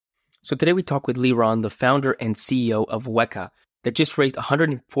So today we talk with Liran, the founder and CEO of WEKA, that just raised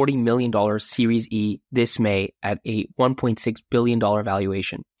 $140 million Series E this May at a $1.6 billion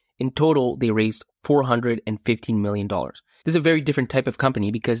valuation. In total, they raised $415 million. This is a very different type of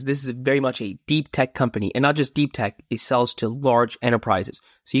company because this is very much a deep tech company, and not just deep tech, it sells to large enterprises.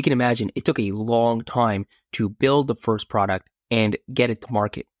 So you can imagine it took a long time to build the first product and get it to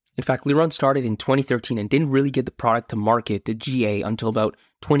market. In fact, Liran started in 2013 and didn't really get the product to market to GA until about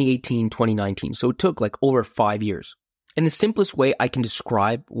 2018, 2019. So it took like over 5 years. And the simplest way I can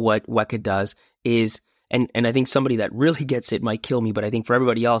describe what WEKA does is, and I think somebody that really gets it might kill me, but I think for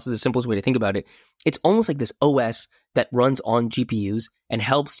everybody else, the simplest way to think about it, it's almost like this OS that runs on GPUs and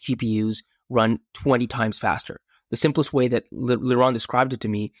helps GPUs run 20 times faster. The simplest way that Liran described it to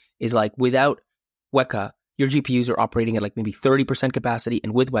me is like without WEKA, your GPUs are operating at like maybe 30% capacity,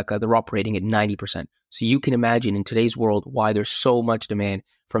 and with WEKA, they're operating at 90%. So you can imagine in today's world why there's so much demand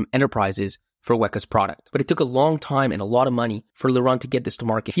from enterprises for WEKA's product. But it took a long time and a lot of money for Liran to get this to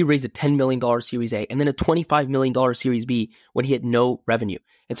market. He raised a $10 million Series A and then a $25 million Series B when he had no revenue.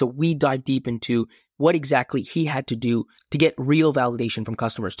 And so we dive deep into what exactly he had to do to get real validation from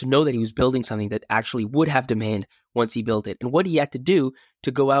customers, to know that he was building something that actually would have demand once he built it, and what he had to do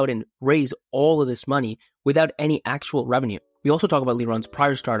to go out and raise all of this money without any actual revenue. We also talk about Liran's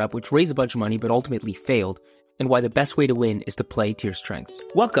prior startup, which raised a bunch of money but ultimately failed, and why the best way to win is to play to your strengths.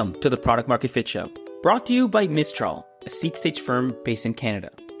 Welcome to the Product Market Fit Show, brought to you by Mistral, a seed stage firm based in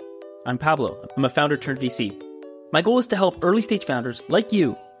Canada. I'm Pablo. I'm a founder turned VC. My goal is to help early stage founders like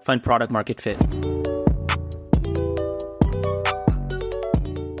you find product market fit.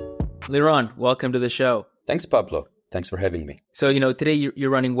 Liran, welcome to the show. Thanks, Pablo. Thanks for having me. So, today you're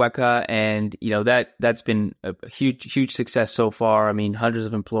running WEKA, and, that's been a huge success so far. I mean, hundreds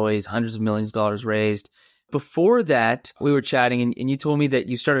of employees, hundreds of millions of dollars raised. Before that, we were chatting, and you told me that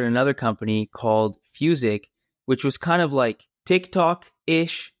you started another company called Fusic, which was kind of like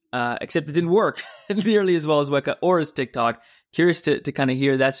TikTok-ish, except it didn't work nearly as well as WEKA or as TikTok. Curious to kind of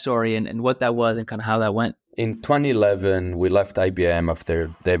hear that story and what that was and kind of how that went. In 2011, we left IBM after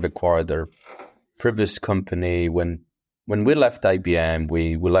they've acquired their previous company. When we left IBM,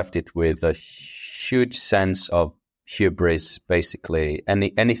 we left it with a huge sense of hubris. Basically,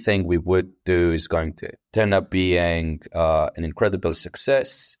 anything we would do is going to turn up being an incredible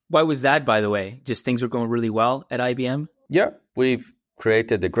success. Why was that, by the way? Just things were going really well at IBM? Yeah, we've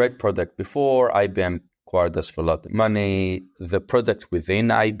created a great product before. IBM acquired us for a lot of money. The product within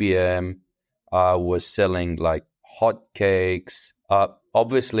IBM was selling like hotcakes.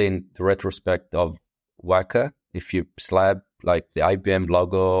 Obviously, in the retrospect of WEKA, if you slap like the IBM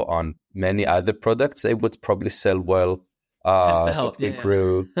logo on many other products, they would probably sell well. That's the hope.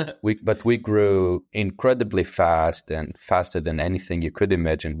 We grew incredibly fast, and faster than anything you could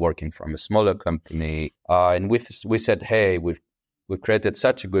imagine working from a smaller company. And we said, hey, we've created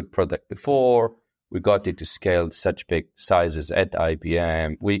such a good product before. We got it to scale such big sizes at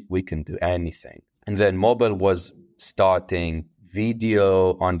IBM. We can do anything. And then mobile was starting.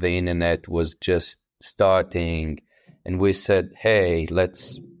 Video on the internet was just starting. And we said, hey,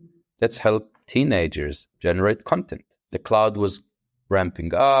 let's help teenagers generate content. The cloud was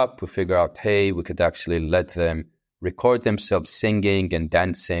ramping up. We figured out, hey, we could actually let them record themselves singing and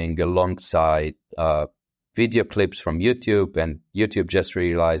dancing alongside video clips from YouTube. And YouTube just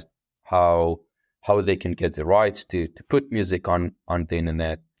realized how they can get the rights to put music on the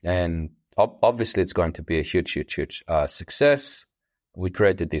internet. And obviously, it's going to be a huge success. We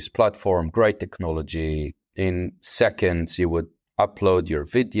created this platform, great technology. In seconds, you would upload your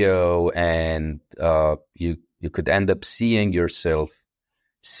video, and you could end up seeing yourself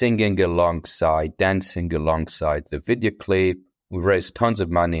singing alongside, dancing alongside the video clip. We raised tons of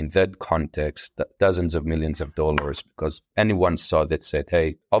money in that context, dozens of millions of dollars, because anyone saw that said,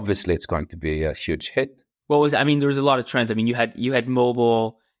 hey, obviously it's going to be a huge hit. There was a lot of trends. I mean, you had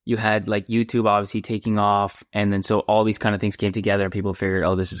mobile, you had like YouTube obviously taking off, and then so all these kind of things came together and people figured,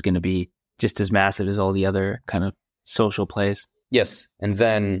 oh, this is going to be just as massive as all the other kind of social plays. Yes. And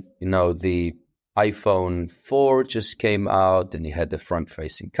then, the iPhone 4 just came out, and you had the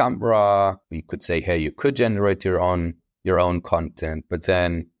front-facing camera. You could say, hey, you could generate your own content. But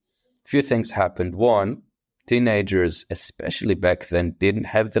then a few things happened. One, teenagers, especially back then, didn't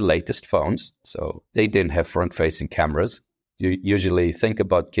have the latest phones. So they didn't have front-facing cameras. You usually think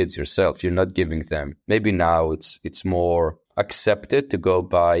about kids yourself. You're not giving them. Maybe now it's more accepted to go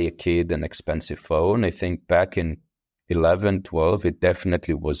buy a kid an expensive phone. I think back in 11, 12, it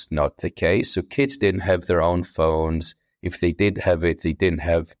definitely was not the case. So kids didn't have their own phones. If they did have it, they didn't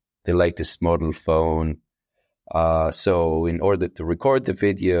have the latest model phone. So in order to record the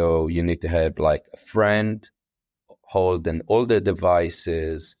video, you need to have like a friend hold all the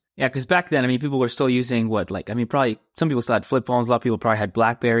devices. Yeah, because back then, I mean, people were still using probably some people still had flip phones. A lot of people probably had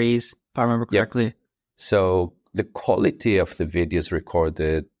Blackberries, if I remember correctly. Yep. So the quality of the videos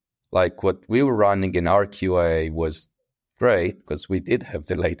recorded, like what we were running in our QA was great because we did have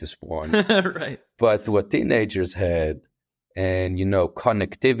the latest ones. Right. But what teenagers had, and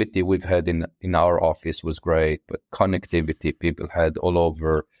connectivity we've had in our office was great, but connectivity people had all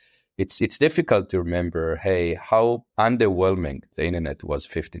over. It's difficult to remember, hey, how underwhelming the internet was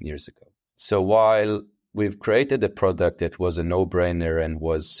 15 years ago. So while we've created a product that was a no-brainer and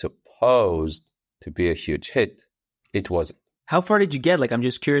was supposed to be a huge hit, it wasn't. How far did you get? Like, I'm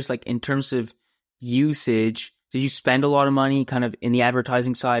just curious, like in terms of usage, did you spend a lot of money kind of in the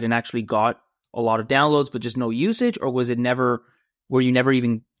advertising side and actually got a lot of downloads, but just no usage? Or were you never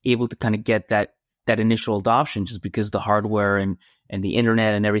even able to kind of get that initial adoption just because the hardware and the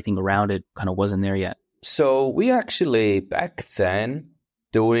internet and everything around it kind of wasn't there yet? So we actually, back then,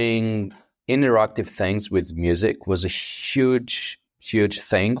 doing interactive things with music was a huge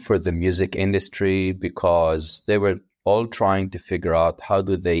thing for the music industry because they were all trying to figure out how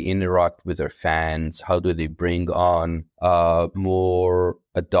do they interact with their fans, how do they bring on more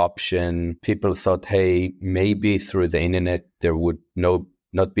adoption. People thought, hey, maybe through the internet there would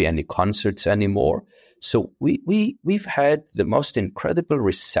not be any concerts anymore. So we've had the most incredible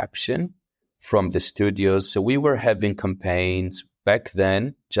reception from the studios. So we were having campaigns back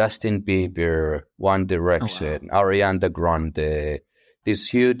then, Justin Bieber, One Direction, Ariana Grande, these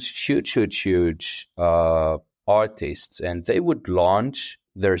huge artists, and they would launch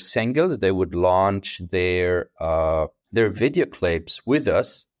their singles, they would launch their video clips with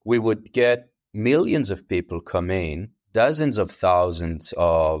us. We would get millions of people come in, dozens of thousands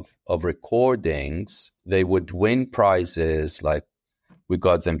of recordings. They would win prizes, like we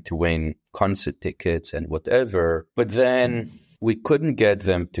got them to win concert tickets and whatever. But then we couldn't get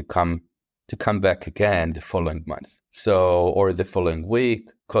them to come back again the following month, or the following week,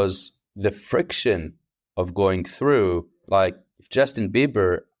 because the friction of going through, like if Justin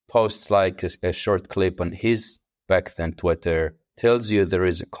Bieber posts like a short clip on his back then Twitter, tells you there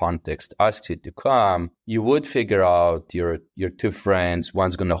is a context, asks you to come, you would figure out your two friends,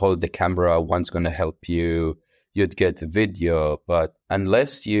 one's going to hold the camera, one's going to help you, you'd get the video. But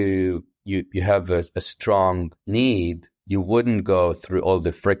unless you have a strong need, you wouldn't go through all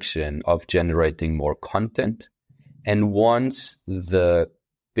the friction of generating more content. And once the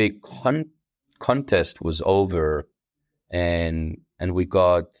big contest was over and we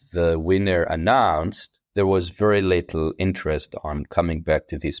got the winner announced, there was very little interest on coming back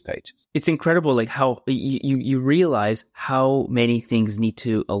to these pages. It's incredible, like how you realize how many things need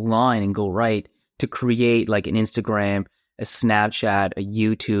to align and go right to create like an Instagram, a Snapchat, a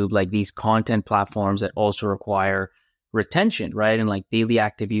YouTube, like these content platforms that also require retention, right? And like daily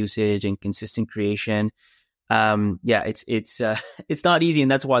active usage and consistent creation. It's not easy,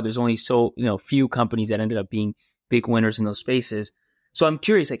 and that's why there's only so few companies that ended up being big winners in those spaces. So I'm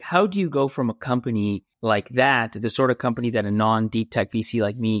curious, like, how do you go from a company like that, the sort of company that a non-deep tech VC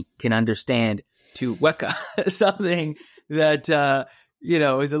like me can understand, to WEKA, something that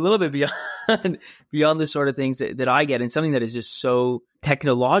is a little bit beyond the sort of things that I get, and something that is just so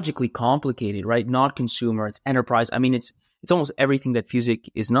technologically complicated, right? Not consumer, it's enterprise. I mean, it's almost everything that Fusic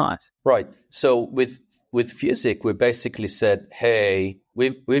is not. Right. So with Fusic, we basically said, hey,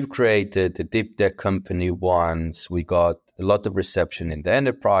 we've created a deep tech company once. We got a lot of reception in the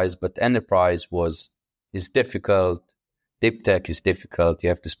enterprise, but enterprise is difficult. Deep tech is difficult. You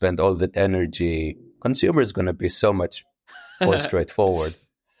have to spend all that energy. Consumer is going to be so much more straightforward.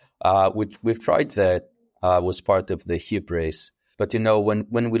 We've tried that, was part of the hubris. But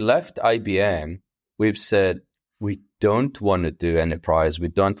when we left IBM, we've said we don't want to do enterprise. We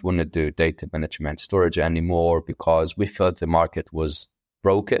don't want to do data management storage anymore because we felt the market was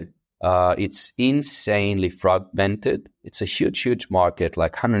broken. It's insanely fragmented. It's a huge market,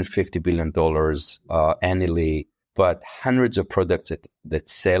 like $150 billion annually, but hundreds of products that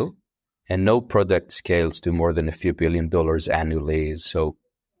sell, and no product scales to more than a few $1 billion annually. So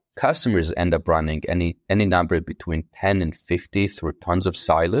customers end up running any number between 10 and 50 through tons of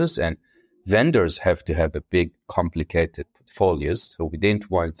silos, and vendors have to have a big, complicated portfolios. So we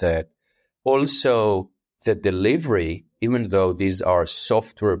didn't want that. Also, the delivery, even though these are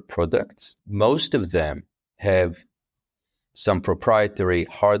software products, most of them have some proprietary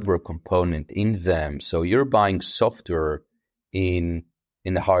hardware component in them. So you're buying software in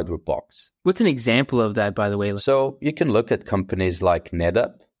a hardware box. What's an example of that, by the way? So you can look at companies like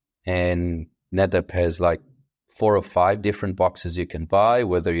NetApp, and NetApp has like 4 or 5 different boxes you can buy,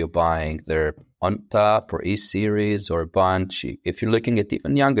 whether you're buying their ONTAP or E-Series or a bunch. If you're looking at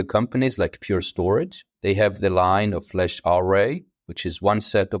even younger companies like Pure Storage, they have the line of FlashArray, which is one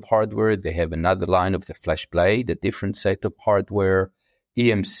set of hardware. They have another line of the FlashBlade, a different set of hardware.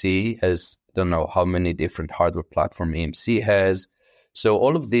 EMC has, I don't know how many different hardware platform EMC has. So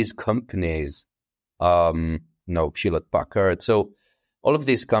all of these companies, Hewlett-Packard. So all of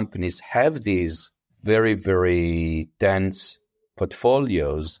these companies have these very, very dense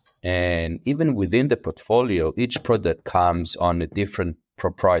portfolios. And even within the portfolio, each product comes on a different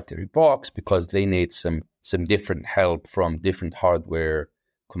proprietary box because they need some different help from different hardware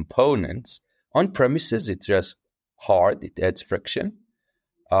components. On premises, it's just hard. It adds friction.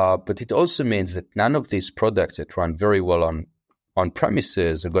 But it also means that none of these products that run very well on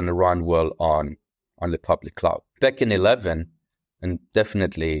premises are going to run well on the public cloud. Back in 11, and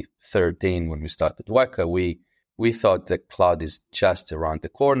definitely 13 when we started WEKA, we thought the cloud is just around the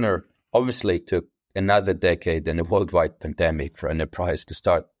corner. Obviously, it took another decade and a worldwide pandemic for enterprise to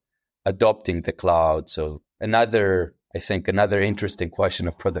start adopting the cloud. So another interesting question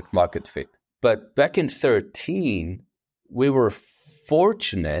of product market fit. But back in 13, we were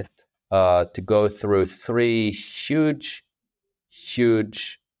fortunate to go through 3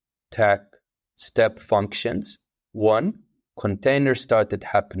 huge tech step functions. One, containers started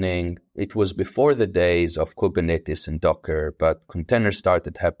happening. It was before the days of Kubernetes and Docker, but containers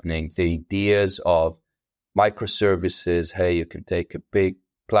started happening. The ideas of microservices, hey, you can take a big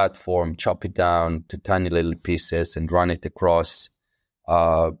platform, chop it down to tiny little pieces and run it across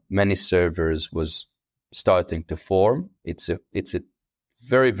many servers was starting to form. It's a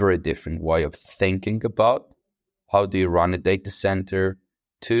very, very different way of thinking about how do you run a data center.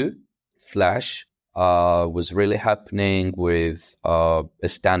 2, Flash was really happening with a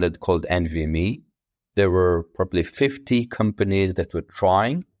standard called NVMe. There were probably 50 companies that were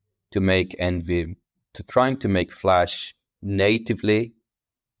trying to make Flash natively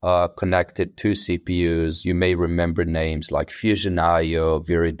connected to CPUs. You may remember names like Fusion IO,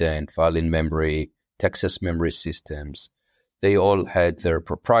 Virident, File Memory, Texas Memory Systems. They all had their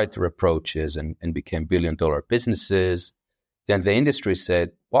proprietary approaches and became billion-dollar businesses. Then the industry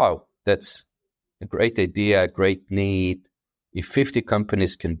said, wow, that's a great idea, a great need. If 50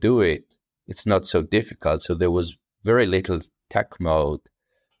 companies can do it, it's not so difficult. So there was very little tech mode,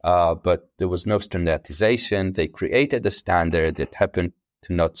 but there was no standardization. They created a standard that happened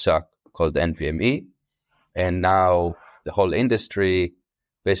to not suck called NVMe. And now the whole industry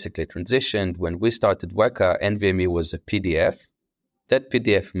basically transitioned. When we started WEKA, NVMe was a PDF. That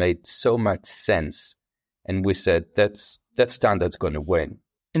PDF made so much sense. And we said, that standard's going to win.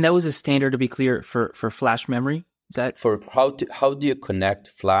 And that was a standard, to be clear, for flash memory? Is that for how do you connect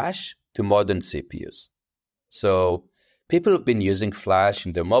Flash to modern CPUs? So people have been using Flash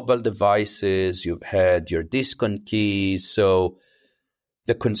in their mobile devices. You've had your disk on keys. So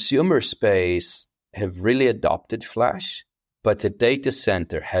the consumer space have really adopted Flash, but the data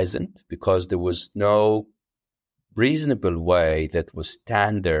center hasn't, because there was no reasonable way that was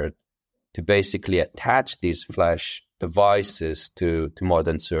standard to basically attach these Flash devices to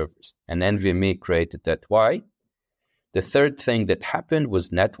modern servers. And NVMe created that. Why? The third thing that happened was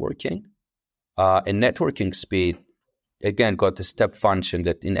networking. And networking speed, again, got a step function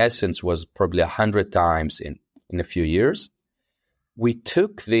that in essence was probably 100 times in a few years. We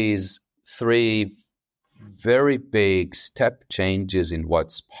took these 3 very big step changes in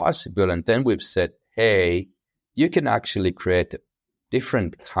what's possible, and then we've said, hey, you can actually create a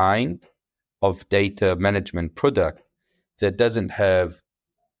different kind of data management product that doesn't have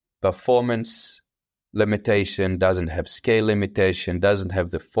performance limitation, doesn't have scale limitation, doesn't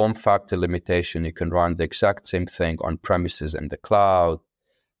have the form factor limitation. You can run the exact same thing on premises and the cloud.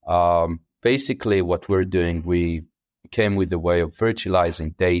 Basically, what we're doing, we came with a way of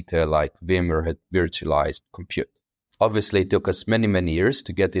virtualizing data like VMware had virtualized compute. Obviously, it took us many, many years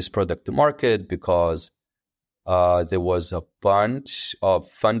to get this product to market because there was a bunch of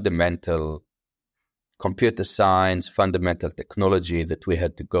fundamental computer science, fundamental technology that we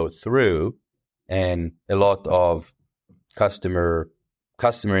had to go through, and a lot of customer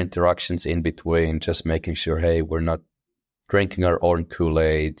interactions in between, just making sure, hey, we're not drinking our own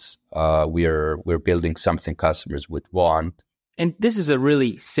Kool-Aids. We're building something customers would want. And this is a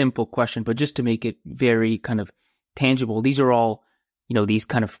really simple question, but just to make it very kind of tangible, these are all, these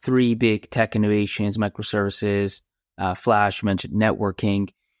kind of 3 big tech innovations: microservices, Flash, you mentioned networking.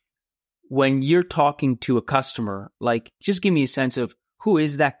 When you're talking to a customer, just give me a sense of who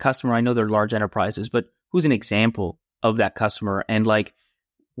is that customer. I know they're large enterprises, but who's an example of that customer? And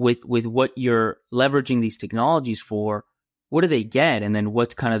with what you're leveraging these technologies for, what do they get? And then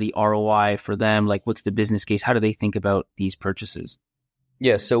what's kind of the ROI for them? Like, what's the business case? How do they think about these purchases?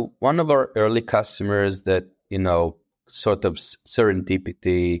 Yeah, so one of our early customers that, sort of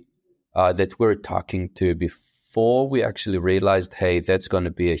serendipity that we're talking to before we actually realized, hey, that's going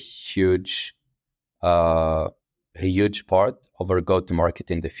to be a huge part of our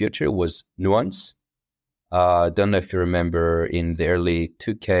go-to-market in the future was Nuance. Don't know if you remember in the early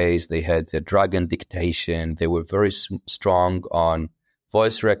 2Ks, they had the Dragon dictation. They were very strong on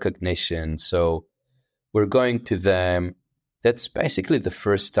voice recognition. So we're going to them. That's basically the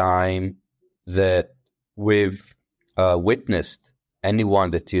first time that we've witnessed anyone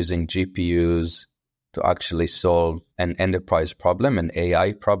that's using GPUs to actually solve an enterprise problem, an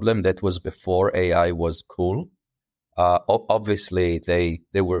AI problem. That was before AI was cool. Obviously, they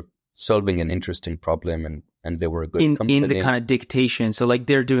were solving an interesting problem and they were a good company. In the kind of dictation. So like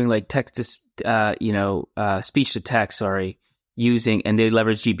they're doing like text to, speech to text, using, and they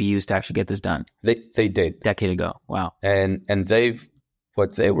leverage GPUs to actually get this done. They did. Decade ago. Wow. And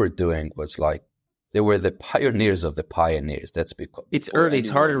what they were doing was like, they were the pioneers of the pioneers. That's because it's early. It's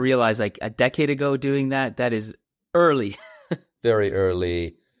hard to realize like a decade ago doing that is early. Very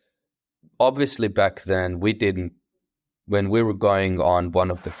early. Obviously back then when we were going on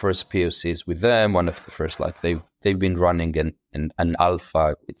one of the first POCs with them, one of the first, like they've been running an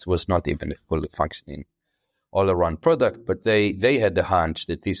alpha. It was not even a fully functioning all around product, but they had the hunch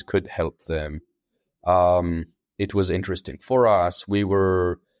that this could help them. It was interesting for us. We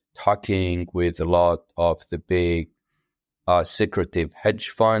were talking with a lot of the big secretive hedge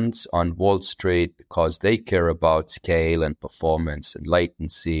funds on Wall Street because they care about scale and performance and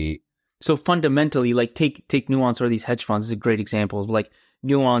latency. So fundamentally, like take Nuance or these hedge funds is a great example. Like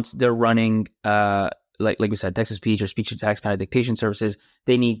Nuance, they're running like we said, text to speech or speech to text kind of dictation services.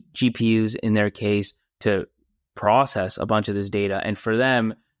 They need GPUs in their case to process a bunch of this data. And for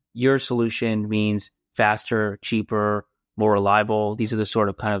them, your solution means faster, cheaper, more reliable. These are the sort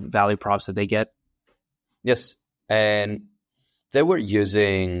of kind of value props that they get. Yes. And they were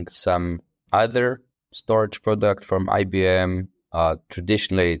using some other storage product from IBM.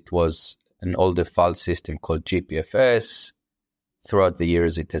 Traditionally, it was an older file system called GPFS. Throughout the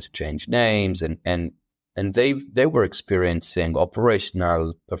years, it has changed names, and they were experiencing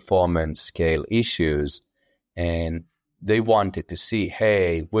operational performance scale issues, and they wanted to see,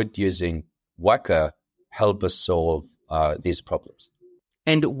 hey, would using WEKA help us solve these problems?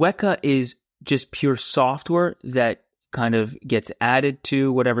 And WEKA is just pure software that kind of gets added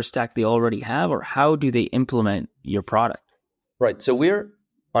to whatever stack they already have, or how do they implement your product? Right. So we're,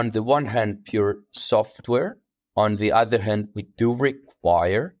 on the one hand, pure software. On the other hand, we do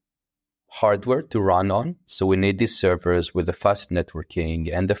require hardware to run on. So we need these servers with the fast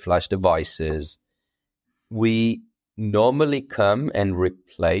networking and the flash devices. We normally come and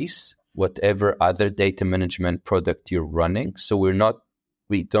replace whatever other data management product you're running. So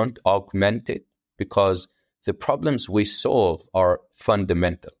we don't augment it because the problems we solve are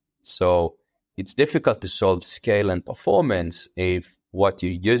fundamental. So it's difficult to solve scale and performance if what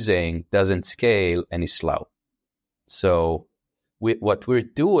you're using doesn't scale and is slow. So what we're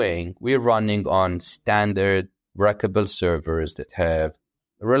doing, we're running on standard rackable servers that have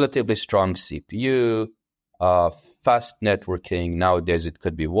a relatively strong CPU, fast networking. Nowadays, it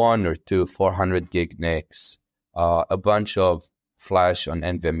could be 1 or 2 400 gig NICs, a bunch of flash on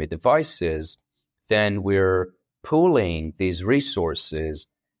NVMe devices. Then we're pooling these resources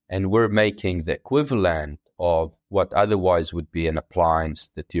and we're making the equivalent of what otherwise would be an appliance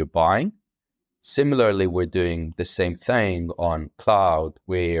that you're buying. Similarly, we're doing the same thing on cloud,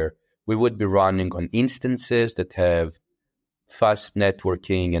 where we would be running on instances that have fast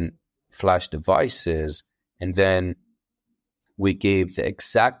networking and flash devices, and then we give the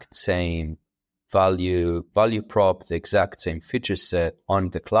exact same value prop, the exact same feature set on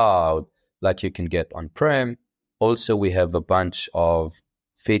the cloud like you can get on-prem. Also, we have a bunch of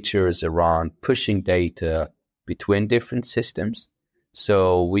features around pushing data between different systems.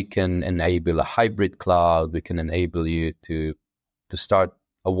 So we can enable a hybrid cloud. We can enable you to start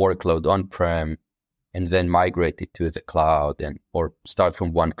a workload on-prem and then migrate it to the cloud, or start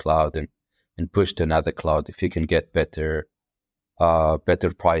from one cloud and push to another cloud if you can get better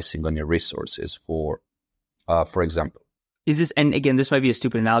pricing on your resources, for example. Is this, and again, this might be a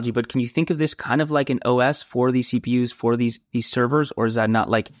stupid analogy, but can you think of this kind of like an OS for these CPUs, for these servers, or is that not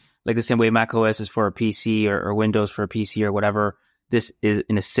like the same way Mac OS is for a PC or Windows for a PC or whatever? This is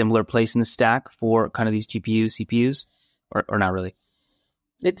in a similar place in the stack for kind of these GPUs, CPUs, or not really?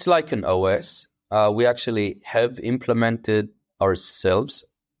 It's like an OS. We actually have implemented ourselves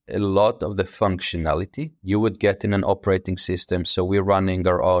a lot of the functionality you would get in an operating system. So we're running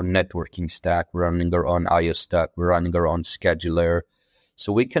our own networking stack, we're running our own IO stack, we're running our own scheduler.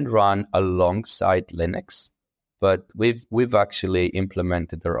 So we can run alongside Linux, but we've actually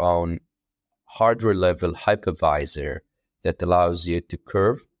implemented our own hardware level hypervisor that allows you to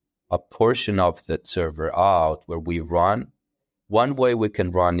curve a portion of that server out where we run. One way we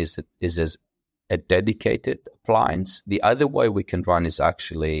can run is as a dedicated appliance. The other way we can run is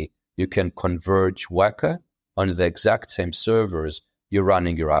actually you can converge WEKA on the exact same servers you're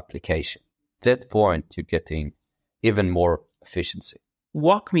running your application. At that point, you're getting even more efficiency.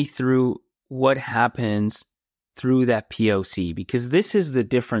 Walk me through what happens through that POC, because this is the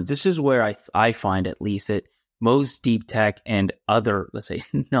difference. This is where I find, at least, that most deep tech and other, let's say,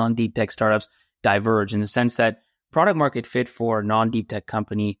 non-deep tech startups diverge, in the sense that product market fit for a non-deep tech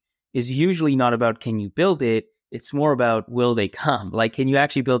company is usually not about can you build it, it's more about will they come? Like, can you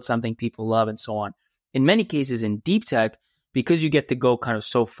actually build something people love and so on? In many cases in deep tech, because you get to go kind of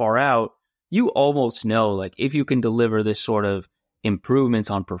so far out, you almost know, like, if you can deliver this sort of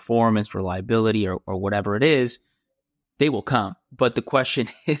improvements on performance, reliability, or whatever it is, they will come. But the question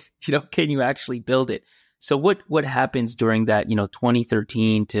is, can you actually build it? So what happens during that,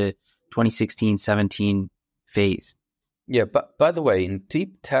 2013 to 2016, 17 phase? Yeah, but by the way, in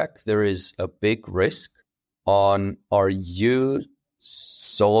deep tech, there is a big risk on, are you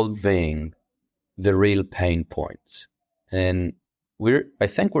solving the real pain points? And I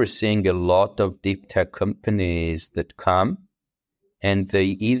think we're seeing a lot of deep tech companies that come and they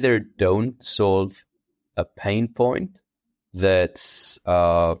either don't solve a pain point that's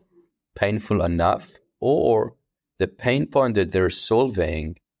painful enough, or the pain point that they're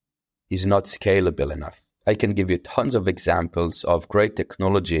solving is not scalable enough. I can give you tons of examples of great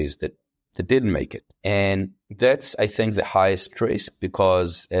technologies that didn't make it. And that's, I think, the highest risk,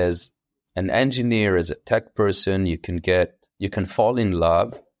 because as an engineer, as a tech person, you can fall in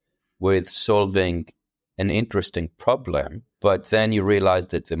love with solving an interesting problem, but then you realize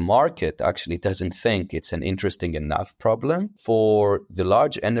that the market actually doesn't think it's an interesting enough problem for the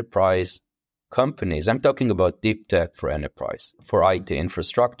large enterprise companies. I'm talking about deep tech for enterprise, for IT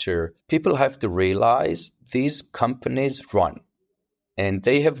infrastructure. People have to realize these companies run, and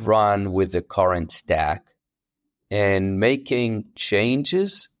they have run with the current stack, and making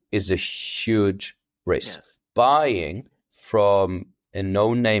changes is a huge risk. Yes. Buying from a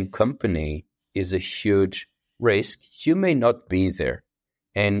no-name company is a huge risk. You may not be there.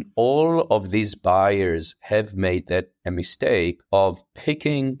 And all of these buyers have made a mistake of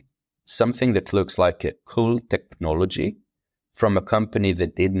picking something that looks like a cool technology from a company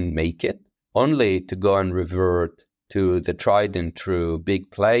that didn't make it, only to go and revert to the tried and true big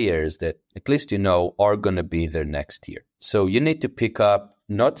players that at least are going to be there next year. So you need to pick up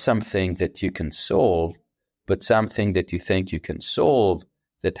not something that you can solve, but something that you think you can solve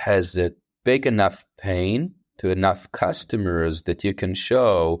that has a big enough pain to enough customers that you can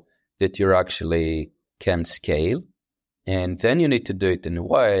show that you actually can scale. And then you need to do it in a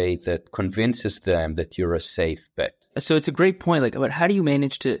way that convinces them that you're a safe bet. So it's a great point, like, about how do you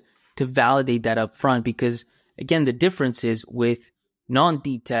manage to validate that up front? Because again, the difference is with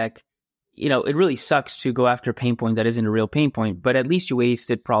non-deep tech, it really sucks to go after a pain point that isn't a real pain point, but at least you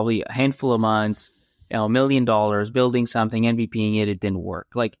wasted probably a handful of months, $1 million building something, MVPing it didn't work.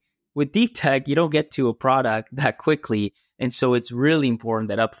 Like with deep tech, you don't get to a product that quickly. And so it's really important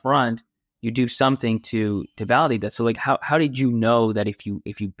that up front, you do something to validate that. So like, how did you know that if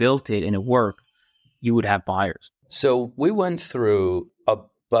you built it and it worked, you would have buyers? So we went through a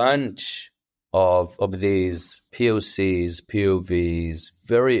bunch of these POCs, POVs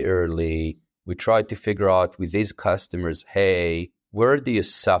very early. We tried to figure out with these customers, hey, where do you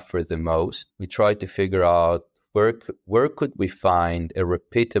suffer the most? We tried to figure out where could we find a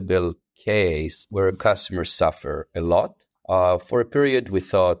repeatable case where customers suffer a lot. For a period, we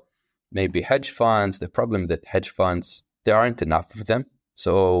thought maybe hedge funds. The problem that hedge funds, there aren't enough of them.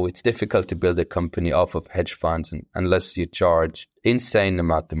 So it's difficult to build a company off of hedge funds unless you charge insane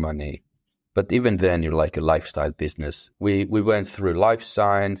amount of money. But even then, you're like a lifestyle business. We went through life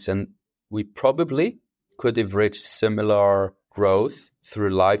science, and we probably could have reached similar growth through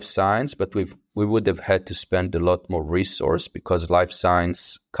life science, but we would have had to spend a lot more resource because life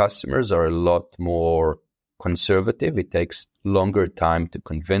science customers are a lot more conservative. It takes longer time to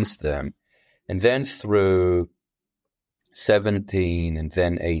convince them. And then through 17 and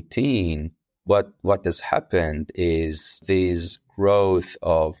then 18, what has happened is this growth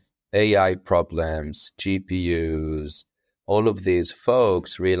of AI problems, GPUs, all of these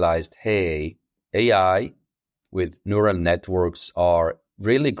folks realized, hey, AI with neural networks are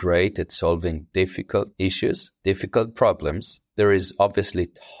really great at solving difficult issues, difficult problems. There is obviously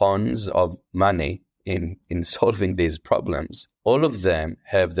tons of money in solving these problems. All of them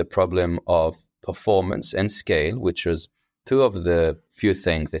have the problem of performance and scale, which is two of the few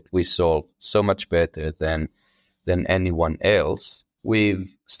things that we solve so much better than anyone else.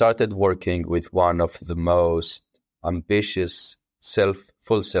 We've started working with one of the most ambitious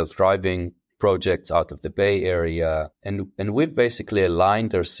full self-driving projects out of the Bay Area, and we've basically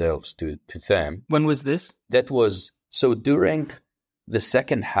aligned ourselves to them. When was this? That was so during the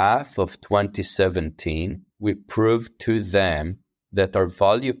second half of 2017, we proved to them that our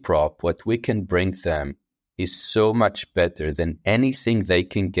value prop, what we can bring them, is so much better than anything they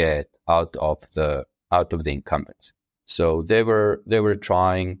can get out of the incumbents. So they were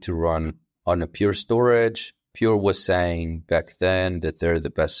trying to run on a Pure storage. Pure was saying back then that they're the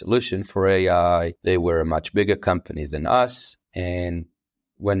best solution for AI. They were a much bigger company than us. And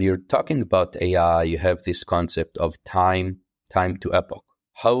when you're talking about AI, you have this concept of time to epoch.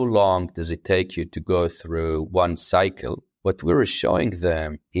 How long does it take you to go through one cycle? What we were showing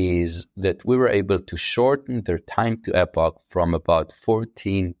them is that we were able to shorten their time to epoch from about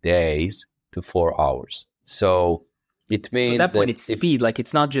 14 days to 4 hours. So it means at that point, it's speed. Like,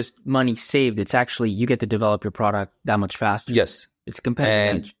 it's not just money saved. It's actually you get to develop your product that much faster. Yes. It's a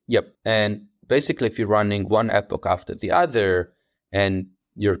competitive edge. Yep. And basically, if you're running one epoch after the other and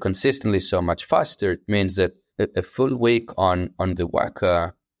you're consistently so much faster, it means that a full week on the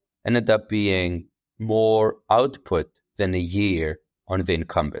WEKA ended up being more output than a year on the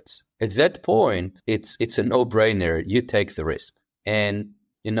incumbents. At that point, it's a no-brainer. You take the risk. And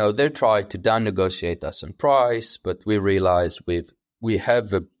they tried to down negotiate us on price, but we realized we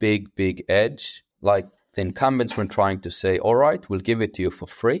have a big edge. Like, the incumbents were trying to say, all right, we'll give it to you for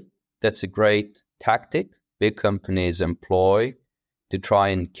free. That's a great tactic big companies employ to try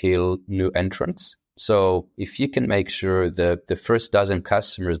and kill new entrants. So if you can make sure that the first dozen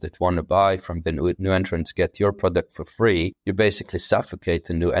customers that want to buy from the new entrants get your product for free, you basically suffocate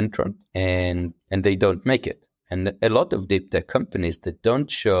the new entrant and they don't make it. And a lot of deep tech companies that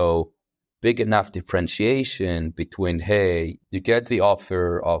don't show big enough differentiation between, hey, you get the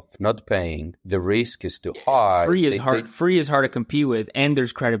offer of not paying, the risk is too high. Free is hard to compete with, and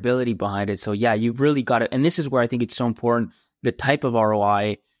there's credibility behind it. So yeah, you've really got to, and this is where I think it's so important, the type of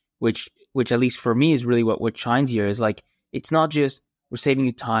ROI, which at least for me is really what shines here, is like, it's not just we're saving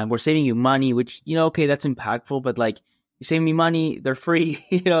you time, we're saving you money, which, okay, that's impactful, but like, you're saving me money, they're free,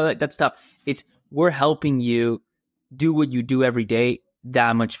 that stuff. It's, we're helping you do what you do every day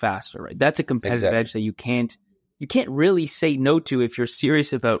that much faster, right? That's a competitive edge that you can't really say no to if you're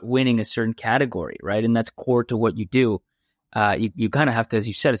serious about winning a certain category, right? And that's core to what you do. You kind of have to, as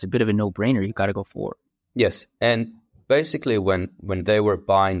you said, it's a bit of a no-brainer. You got to go for it. Yes, and basically when they were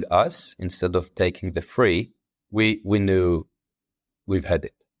buying us instead of taking the free, we knew we've had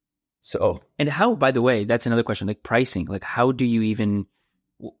it. So, and how, by the way, that's another question, like pricing, like how do you even,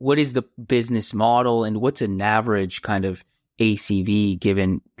 what is the business model and what's an average kind of ACV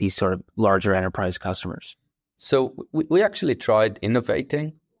given these sort of larger enterprise customers? So we actually tried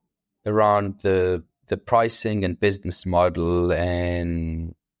innovating around the pricing and business model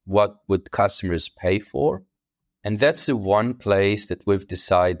and what would customers pay for. And that's the one place that we've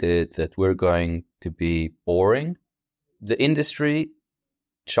decided that we're going to be boring. The industry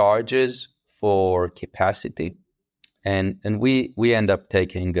charges for capacity. And we end up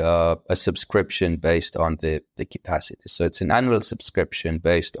taking a subscription based on the capacity. So it's an annual subscription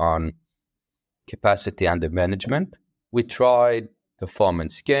based on capacity under management. We tried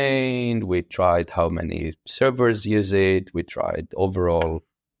performance gain. We tried how many servers use it. We tried overall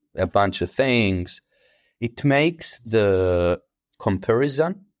a bunch of things. It makes the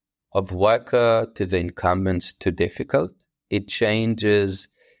comparison of WEKA to the incumbents too difficult. It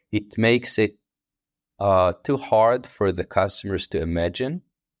makes it too hard for the customers to imagine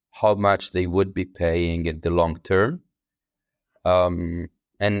how much they would be paying in the long term. And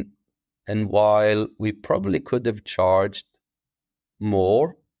while we probably could have charged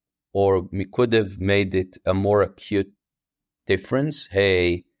more, or we could have made it a more acute difference,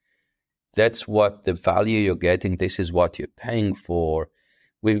 hey, that's what the value you're getting, this is what you're paying for.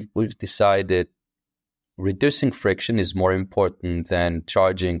 We've decided reducing friction is more important than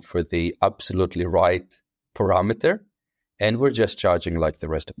charging for the absolutely right parameter. And we're just charging like the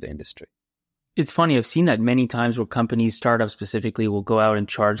rest of the industry. It's funny. I've seen that many times where companies, startups specifically, will go out and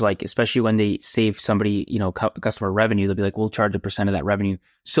charge, like, especially when they save somebody, customer revenue, they'll be like, we'll charge 1% of that revenue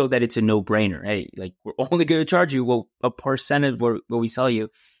so that it's a no-brainer. Hey, like, we're only going to charge you a percent of what we sell you.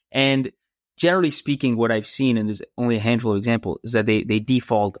 And generally speaking, what I've seen, and there's only a handful of examples, is that they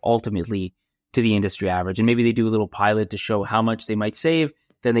default ultimately to the industry average. And maybe they do a little pilot to show how much they might save.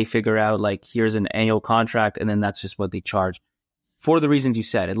 Then they figure out like, here's an annual contract, and then that's just what they charge. For the reasons you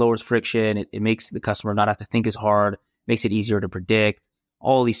said, it lowers friction. It makes the customer not have to think as hard, makes it easier to predict,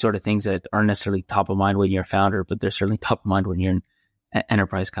 all these sort of things that aren't necessarily top of mind when you're a founder, but they're certainly top of mind when you're an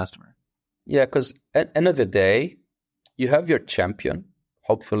enterprise customer. Yeah, because at the end of the day, you have your champion.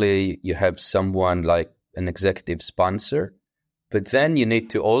 Hopefully you have someone like an executive sponsor, but then you need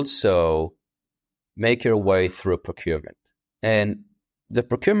to also make your way through procurement. And the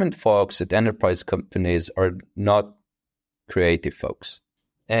procurement folks at enterprise companies are not creative folks.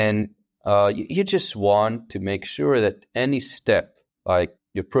 And you just want to make sure that any step, like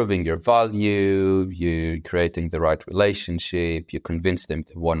you're proving your value, you're creating the right relationship, you convince them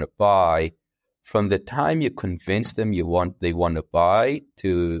to want to buy. From the time you convince them they want to buy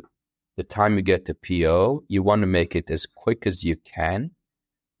to the time you get the PO, you want to make it as quick as you can,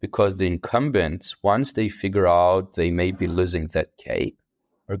 because the incumbents, once they figure out they may be losing that cake,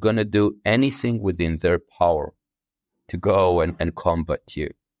 are going to do anything within their power to go and combat you.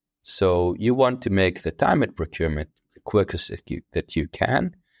 So you want to make the time at procurement the quickest that you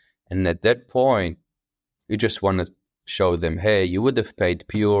can. And at that point, you just want to show them, hey, you would have paid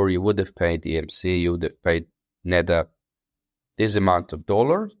Pure, you would have paid EMC, you would have paid NetApp this amount of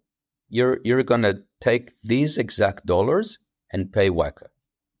dollars. You're going to take these exact dollars and pay WEKA.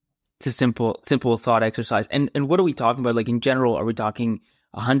 It's a simple thought exercise. And what are we talking about? Like in general, are we talking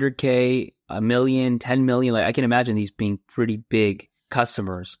 100K, $1 million, 10 million? Like I can imagine these being pretty big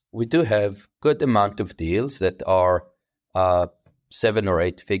customers. We do have good amount of deals that are 7 or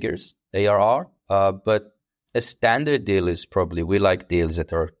 8 figures ARR, but a standard deal is probably, we like deals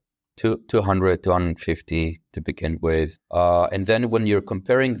that are 200, 250 to begin with. And then when you're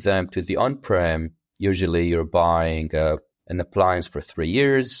comparing them to the on-prem, usually you're buying an appliance for 3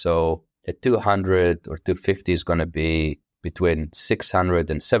 years. So a 200 or 250 is going to be between 600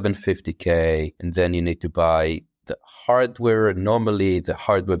 and 750K. And then you need to buy the hardware. Normally the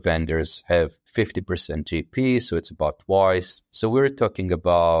hardware vendors have 50% GP, so it's about twice. So we're talking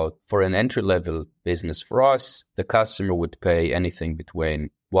about, for an entry-level business for us, the customer would pay anything between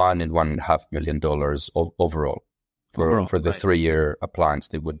 $1 and $1.5 million overall for the 3-year appliance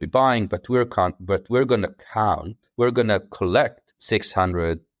they would be buying. But we're going to collect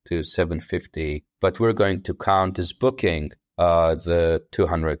 600 to 750, but we're going to count as booking the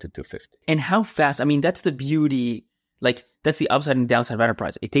 200 to 250. And how fast? I mean, that's the beauty. Like, that's the upside and downside of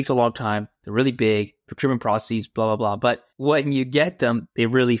enterprise. It takes a long time. They're really big, procurement processes, blah, blah, blah. But when you get them, they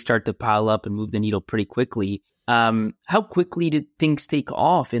really start to pile up and move the needle pretty quickly. How quickly did things take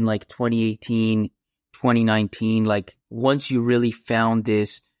off in like 2018, 2019? Like, once you really found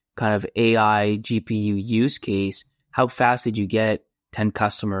this kind of AI GPU use case, how fast did you get 10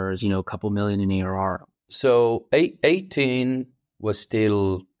 customers, a couple million in ARR? So 18 was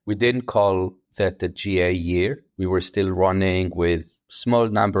still, we didn't call that the GA year. We were still running with small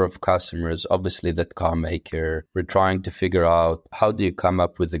number of customers, obviously that car maker. We're trying to figure out how do you come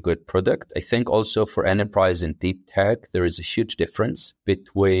up with a good product. I think also for enterprise and deep tech, there is a huge difference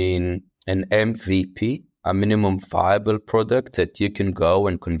between an MVP, a minimum viable product that you can go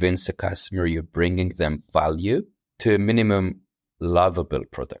and convince a customer you're bringing them value, to a minimum lovable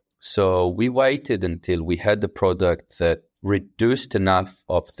product. So we waited until we had the product that reduced enough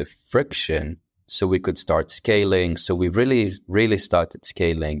of the friction so we could start scaling. So we really started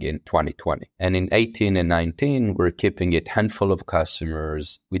scaling in 2020. And in 18 and 19, we're keeping it handful of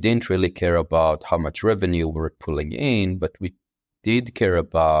customers. We didn't really care about how much revenue we're pulling in, but we did care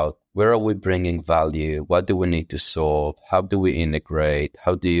about where are we bringing value? What do we need to solve? How do we integrate?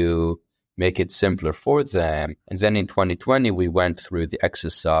 How do you make it simpler for them? And then in 2020, we went through the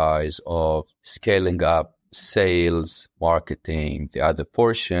exercise of scaling up sales, marketing, the other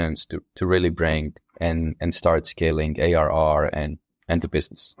portions to really bring and start scaling ARR and the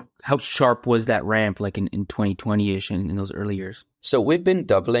business. How sharp was that ramp like in 2020-ish and in those early years? So we've been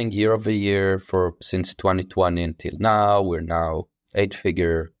doubling year over year since 2020 until now. We're now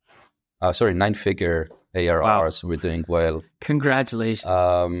 9-figure ARR, wow. So we're doing well.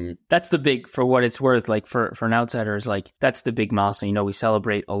 Congratulations. That's the big, for what it's worth, like for an outsider, is like, that's the big milestone. We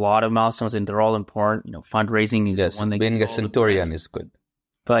celebrate a lot of milestones and they're all important. Fundraising is one that being a Centaurian is good.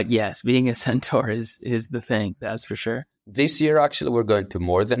 But yes, being a Centaur is the thing, that's for sure. This year, actually, we're going to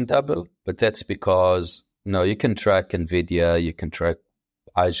more than double, but that's because, you can track NVIDIA, you can track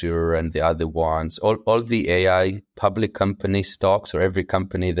Azure and the other ones, all the AI public company stocks, or every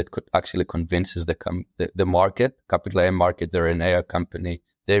company that could actually convinces the market, capital A market, they're an AI company.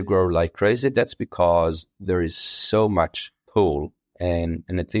 they grow like crazy. That's because there is so much pull. And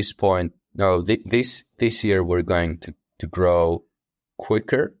at this point, no, this year we're going to grow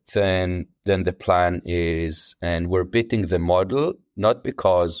quicker than the plan is. And we're beating the model, not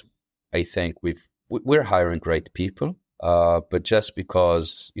because I think we're hiring great people, but just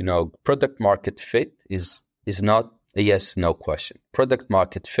because, product market fit is not a yes, no question. Product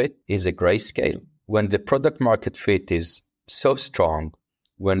market fit is a grayscale. When the product market fit is so strong,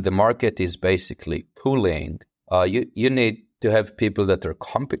 when the market is basically pulling, you need to have people that are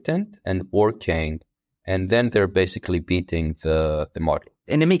competent and working, and then they're basically beating the model.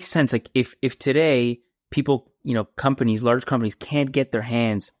 And it makes sense. Like if today people, companies, large companies can't get their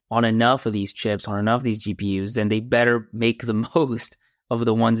hands on enough of these chips, on enough of these GPUs, then they better make the most of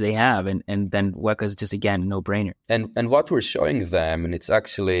the ones they have. And then WEKA is just, again, a no-brainer. And what we're showing them, and it's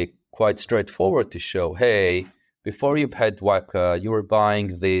actually quite straightforward to show, hey, before you've had WEKA, you were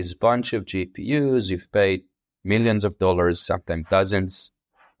buying this bunch of GPUs, you've paid millions of dollars, sometimes dozens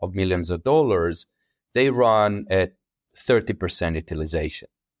of millions of dollars. They run at 30% utilization.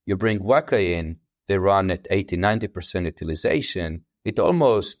 You bring WEKA in, they run at 80-90% utilization. It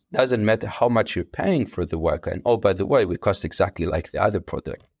almost doesn't matter how much you're paying for the WEKA. And oh, by the way, we cost exactly like the other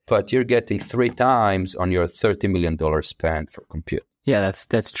product. But you're getting 3 times on your $30 million spend for compute. Yeah,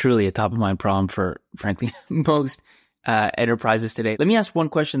 that's truly a top-of-mind problem for, frankly, most enterprises today. Let me ask one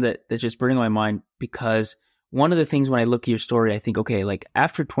question that's just burning on my mind, because one of the things when I look at your story, I think, okay, like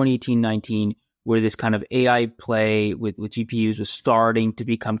after 2018-19, where this kind of AI play with GPUs was starting to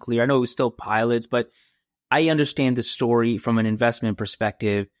become clear. I know it was still pilots, but I understand the story from an investment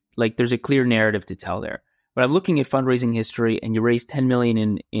perspective. Like there's a clear narrative to tell there. But I'm looking at fundraising history, and you raised $10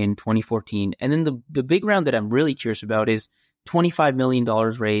 million in 2014. And then the big round that I'm really curious about is $25 million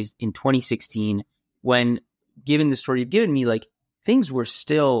raised in 2016, when, given the story you've given me, like things were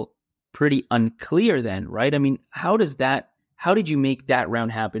still pretty unclear then, right? I mean, how did you make that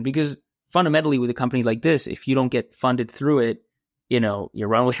round happen? Because fundamentally with a company like this, if you don't get funded through it, your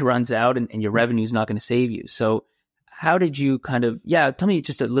runway runs out and your revenue is not going to save you. So how did you tell me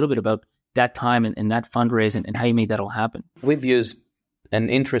just a little bit about that time and that fundraise and how you made that all happen? We've used an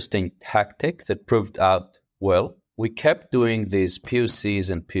interesting tactic that proved out well. We kept doing these POCs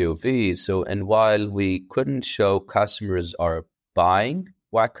and POVs. And while we couldn't show customers are buying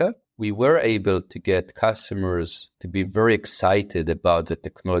WEKA, we were able to get customers to be very excited about the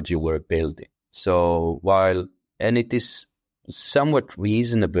technology we're building. So and it is somewhat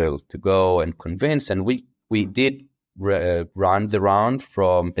reasonable to go and convince, and we did run the round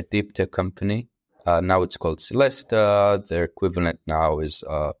from a deep tech company. Now it's called Celesta. Their equivalent now is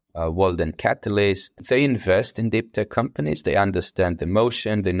Walden Catalyst. They invest in deep tech companies. They understand the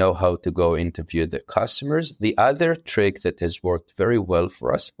motion. They know how to go interview their customers. The other trick that has worked very well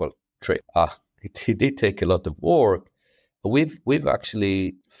for us, it did take a lot of work. We've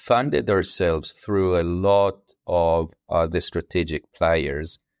actually funded ourselves through a lot of the strategic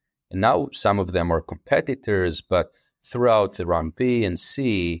players. And now some of them are competitors, but throughout the round B and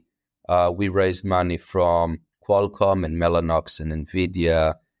C, we raised money from Qualcomm and Mellanox and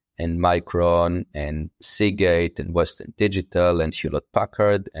NVIDIA and Micron and Seagate and Western Digital and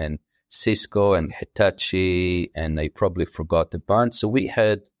Hewlett-Packard and Cisco and Hitachi, and I probably forgot a bunch. So we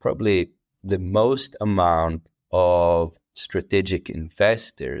had probably the most amount of strategic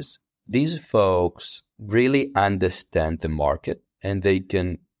investors. These folks really understand the market, and they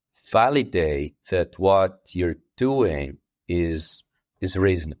can validate that what you're doing is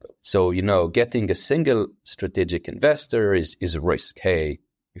reasonable. So, getting a single strategic investor is a risk. Hey,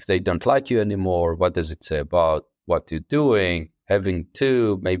 if they don't like you anymore, what does it say about what you're doing? Having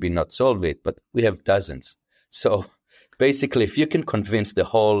 2, maybe not solve it, but we have dozens. So basically, if you can convince the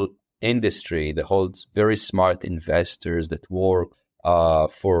whole industry, the whole very smart investors that work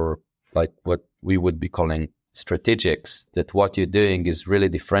for like what we would be calling strategics, that what you're doing is really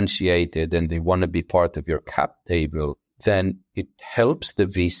differentiated and they want to be part of your cap table, then it helps the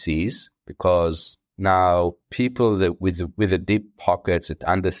VCs, because now people that with the deep pockets that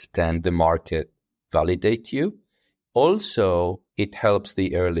understand the market validate you. Also, it helps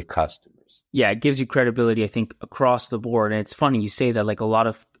the early customers. Yeah, it gives you credibility, I think, across the board. And it's funny you say that, like a lot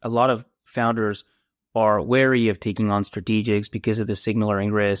of founders are wary of taking on strategics because of the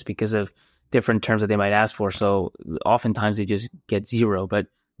signaling risk, because of different terms that they might ask for. So oftentimes they just get 0. But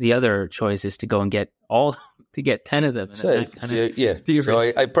the other choice is to go and get 10 of them. And so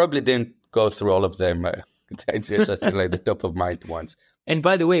I probably didn't go through all of them. It's just like the top of mind ones. And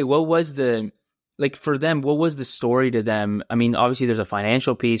by the way, what was the Like for them, what was the story to them? I mean, obviously there's a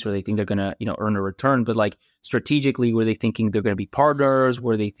financial piece where they think they're going to, earn a return, but like strategically, were they thinking they're going to be partners?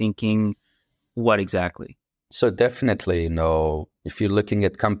 Were they thinking what exactly? So definitely, if you're looking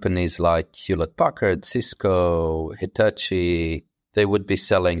at companies like Hewlett-Packard, Cisco, Hitachi, they would be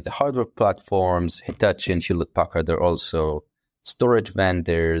selling the hardware platforms. Hitachi and Hewlett-Packard are also storage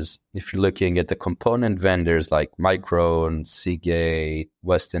vendors. If you're looking at the component vendors like Micron, Seagate,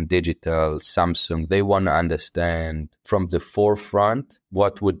 Western Digital, Samsung, they want to understand from the forefront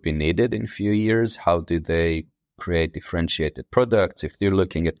what would be needed in a few years. How do they create differentiated products? If they're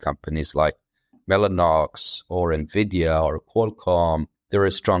looking at companies like Mellanox or NVIDIA or Qualcomm, they're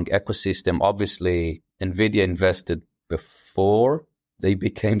a strong ecosystem. Obviously, NVIDIA invested before they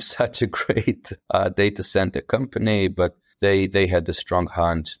became such a great data center company, but they had a strong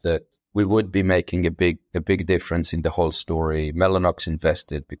hunch that we would be making a big difference in the whole story. Mellanox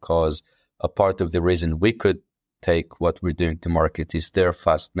invested because a part of the reason we could take what we're doing to market is their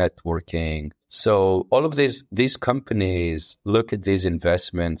fast networking. So all of these companies look at these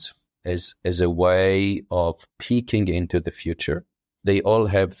investments as a way of peeking into the future. They all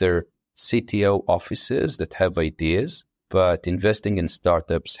have their CTO offices that have ideas, but investing in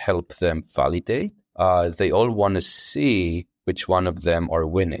startups help them validate. They all want to see which one of them are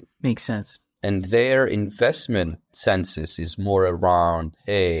winning. Makes sense. And their investment census is more around,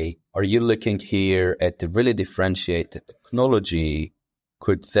 hey, are you looking here at the really differentiated technology?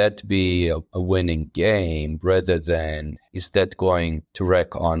 Could that be a winning game rather than is that going to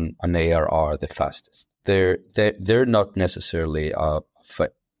wreck on an ARR the fastest? They're not necessarily,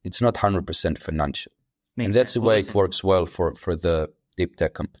 it's not 100% financial. Makes and that's sense. the way it works well for the deep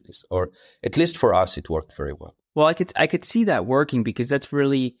tech companies, or at least for us, it worked very well. Well, I could see that working because that's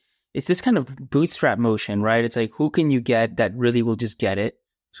really, it's this kind of bootstrap motion, right? It's like, who can you get that really will just get it?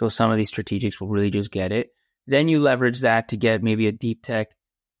 So some of these strategics will really just get it. Then you leverage that to get maybe a deep tech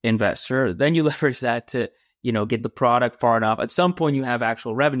investor. Then you leverage that to, get the product far enough. At some point you have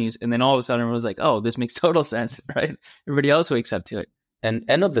actual revenues. And then all of a sudden everyone's like, oh, this makes total sense, right? Everybody else wakes up to it. And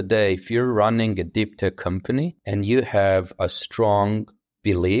end of the day, if you're running a deep tech company and you have a strong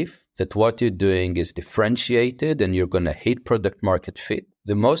belief that what you're doing is differentiated and you're going to hit product market fit,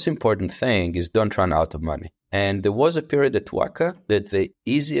 the most important thing is don't run out of money. And there was a period at WEKA that the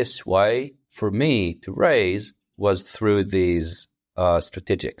easiest way for me to raise was through these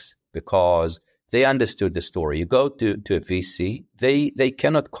strategics, because they understood the story. You go to a VC, they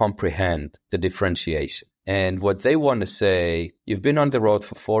cannot comprehend the differentiation. And what they want to say, you've been on the road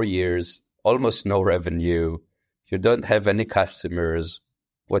for 4 years, almost no revenue, you don't have any customers,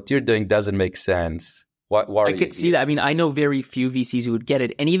 what you're doing doesn't make sense. I could see that. I mean, I know very few VCs who would get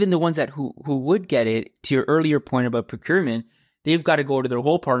it. And even the ones who would get it, to your earlier point about procurement, they've got to go to their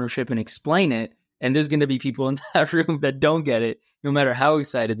whole partnership and explain it. And there's going to be people in that room that don't get it, no matter how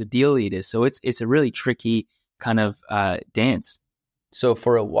excited the deal lead is. So it's a really tricky kind of dance. So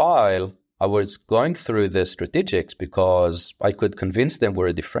for a while, I was going through the strategics because I could convince them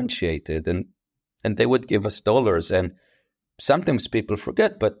we're differentiated, and they would give us dollars. And sometimes people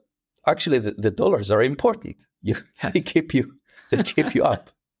forget, but actually the dollars are important. They keep you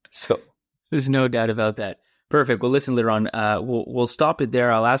up. So there's no doubt about that. Perfect. Well, listen, Liran, we'll stop it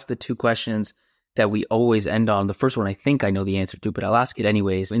there. I'll ask the two questions that we always end on. The first one, I think I know the answer to, but I'll ask it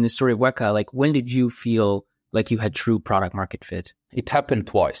anyways. In the story of WEKA, like, when did you feel like you had true product market fit? It happened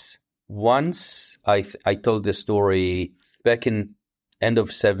twice. Once I told the story back in end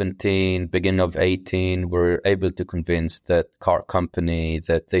of 17, beginning of 18, we were able to convince that car company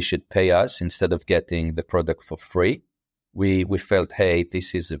that they should pay us instead of getting the product for free. We felt, hey,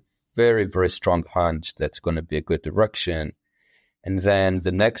 this is a very, very strong hunch that's going to be a good direction. And then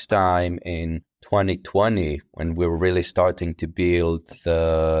the next time in 2020, when we were really starting to build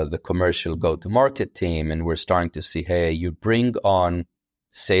the commercial go-to-market team, and we're starting to see, hey, you bring on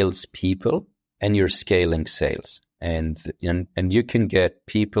salespeople and you're scaling sales. And you can get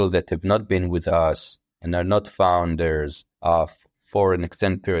people that have not been with us and are not founders for an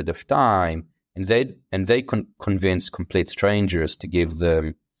extended period of time, and they convince complete strangers to give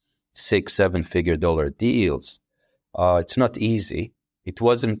them 6-7 figure dollar deals. It's not easy. It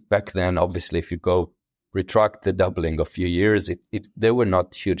wasn't back then. Obviously, if you go retract the doubling a few years, they were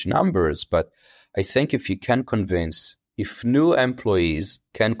not huge numbers. But I think if you can convince, if new employees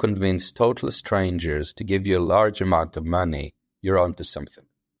can convince total strangers to give you a large amount of money, you're onto something.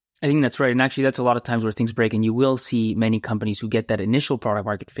 I think that's right. And actually, that's a lot of times where things break. And you will see many companies who get that initial product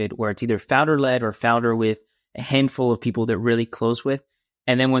market fit where it's either founder-led or founder with a handful of people they're really close with.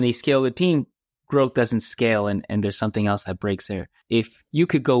 And then when they scale the team, growth doesn't scale and there's something else that breaks there. If you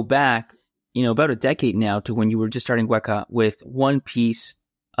could go back about a decade now to when you were just starting WEKA with one piece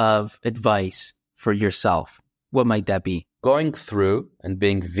of advice for yourself, what might that be? Going through and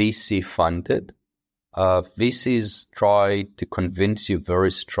being VC funded, VCs try to convince you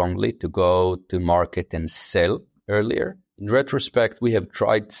very strongly to go to market and sell earlier. In retrospect, we have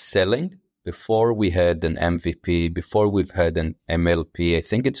tried selling before we had an MVP, before we've had an MLP. I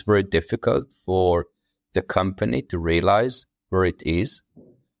think it's very difficult for the company to realize where it is.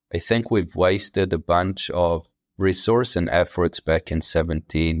 I think we've wasted a bunch of resource and efforts back in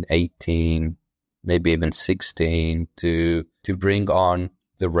 17, 18, maybe even 16 to bring on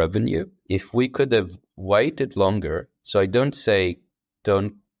the revenue. If we could have waited longer, so I don't say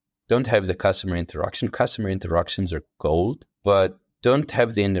don't have the customer interaction. Customer interactions are gold, but don't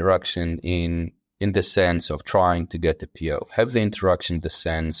have the interaction in the sense of trying to get a PO. Have the interaction in the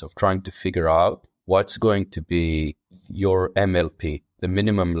sense of trying to figure out what's going to be your MLP, the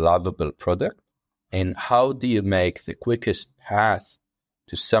minimum lovable product, and how do you make the quickest path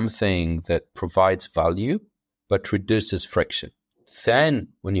to something that provides value but reduces friction. Then,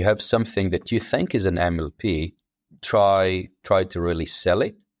 when you have something that you think is an MLP, try to really sell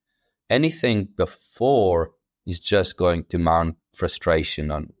it. Anything before is just going to mount frustration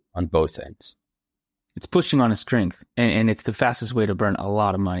on both ends. It's pushing on a strength, and it's the fastest way to burn a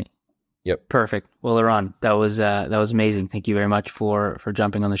lot of money. Yep. Perfect. Well, Liran, that was amazing. Thank you very much for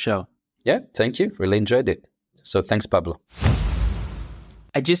jumping on the show. Yeah, thank you. Really enjoyed it. So thanks, Pablo.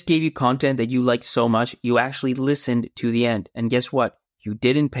 I just gave you content that you liked so much, you actually listened to the end. And guess what? You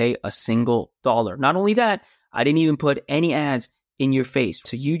didn't pay a single dollar. Not only that, I didn't even put any ads in your face.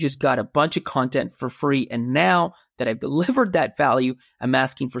 So you just got a bunch of content for free. And now that I've delivered that value, I'm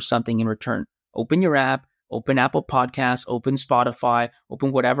asking for something in return. Open your app, open Apple Podcasts, open Spotify,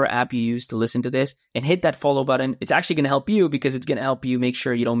 open whatever app you use to listen to this, and hit that follow button. It's actually going to help you because it's going to help you make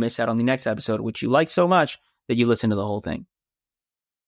sure you don't miss out on the next episode, which you like so much that you listen to the whole thing.